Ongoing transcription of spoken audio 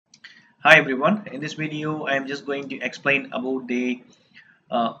Hi everyone. In this video, I am just going to explain about the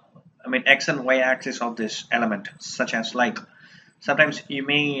uh, X and Y axis of this element, such as like sometimes you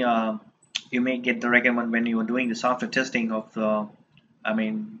may get the recommend when you are doing the software testing of I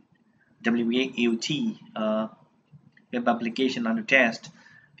mean WAUT web application under test.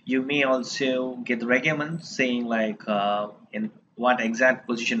 You may also get the recommend saying like in what exact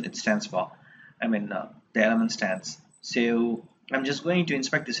position it stands for. The element stands. So I'm just going to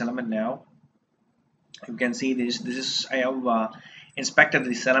inspect this element now. You can see this is I have inspected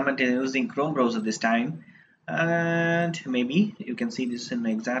this element using Chrome browser this time, and maybe you can see this in the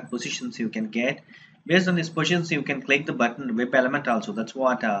exact positions you can get. Based on these positions you can click the button web element also. That's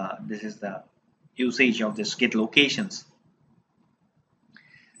what this is the usage of this get locations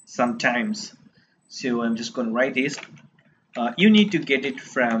sometimes. So I'm just going to write this. You need to get it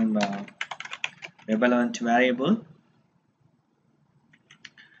from WebElement variable.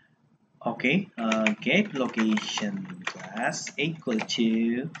 Okay, get location class equal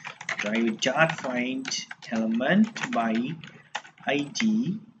to drive dot find element by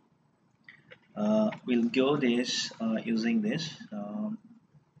id. We'll go this using this.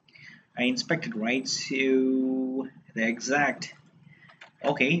 I inspected right, so the exact.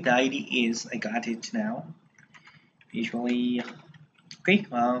 Okay, the ID is I got it now. Usually, okay.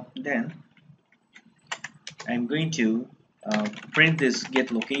 Then I'm going to print this get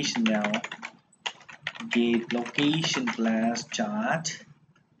location now. Get location class chart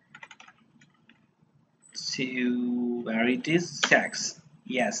to where it is sex.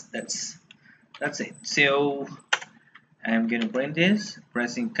 Yes, that's it. So I'm gonna print this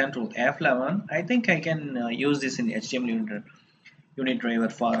pressing Ctrl F11. I think I can use this in HTML unit driver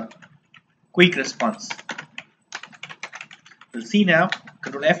for quick response. We'll see now.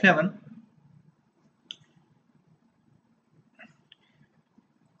 Ctrl F11.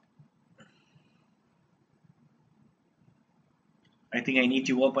 I think I need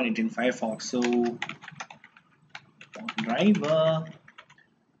to open it in Firefox. So driver.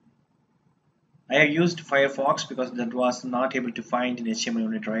 I have used Firefox because that was not able to find in HTML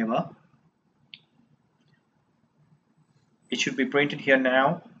unit driver. It should be printed here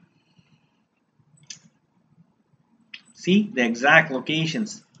now. See the exact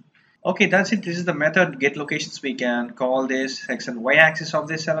locations. Okay, that's it. This is the method get locations. We can call this x and y axis of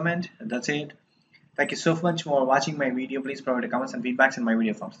this element. That's it. Thank you so much for watching my video. Please provide comments and feedbacks in my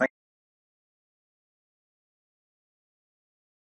video forms.